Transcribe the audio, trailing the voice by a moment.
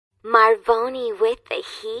Marvoni with the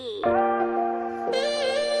heat.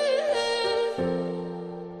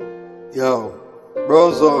 Yo,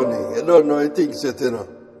 Brozoni, you don't know the things yet, you know.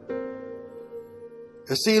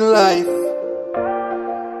 You see, in life,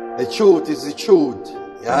 the truth is the truth.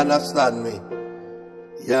 You understand me?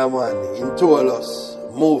 Yeah, man, in Tolos,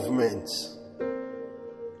 movements.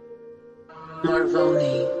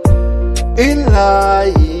 Marvoni. In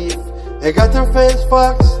life, you got to face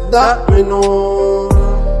facts that me know.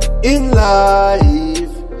 In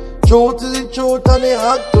life, truth is the truth and you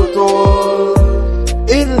have to tell.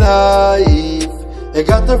 In life, you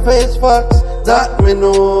got to face facts that me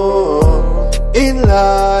know. In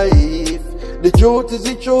life, the truth is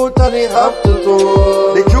the truth and you have to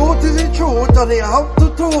tell. The truth is the truth and you have to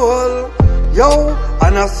tell. Yo,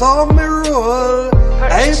 and I saw me roll.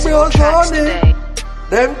 I built on it.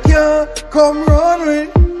 Them can't come run with.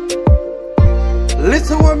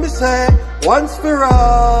 Listen what me say, once for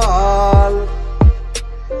all.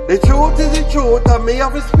 The truth is the truth and me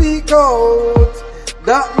have to speak out.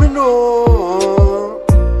 That me know.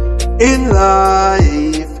 In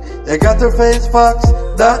life, you got to face facts.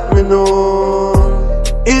 That me know.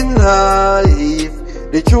 In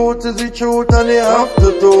life, the truth is the truth and you have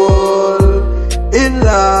to tell. In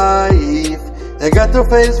life, you got to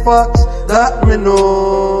face facts. That me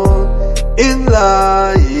know. In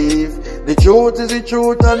life, the truth is the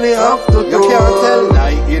truth and you have to tell. You can't tell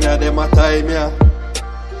lie in a dem a time, yeah.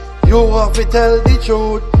 You have to tell the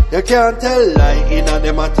truth. You can't tell lie in a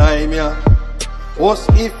dem a time, yeah. What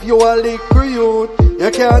if you are little youth?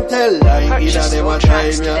 You can't tell lie in a dem a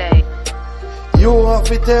time, yeah. You have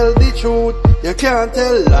to tell the truth. You can't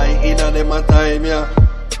tell lie in a dem a time, yeah.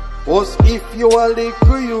 What if you are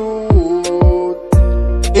little youth?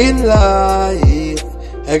 In life,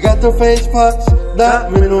 I got to face facts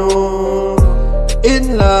that me know.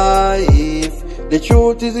 In life, the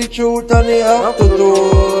truth is the truth and you have to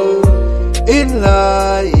tell. In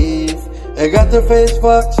life, I got to face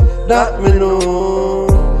facts that me know.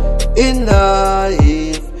 In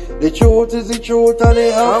life, the truth is the truth and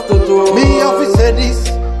you have to tell. Me have to say this,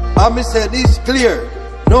 and me say this clear.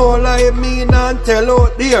 No lie me and tell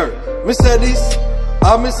out there. Me say this,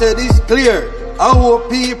 and me say this clear. I hope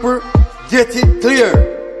people get it clear.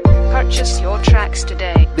 Purchase your tracks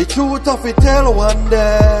today. The truth of it tell one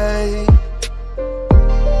day.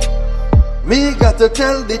 Me got to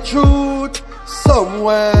tell the truth some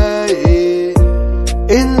way.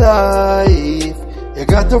 In life, you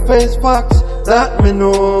got to face facts that me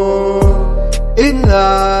know. In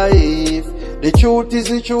life, the truth is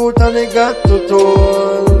the truth and you got to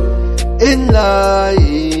tell. In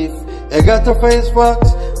life, you got to face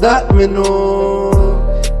facts that me know.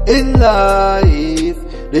 In life,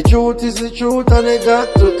 the truth is the truth and you got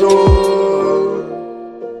to tell.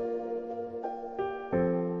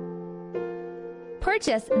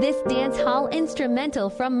 Purchase this dance hall instrumental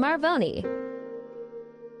from Marvoni.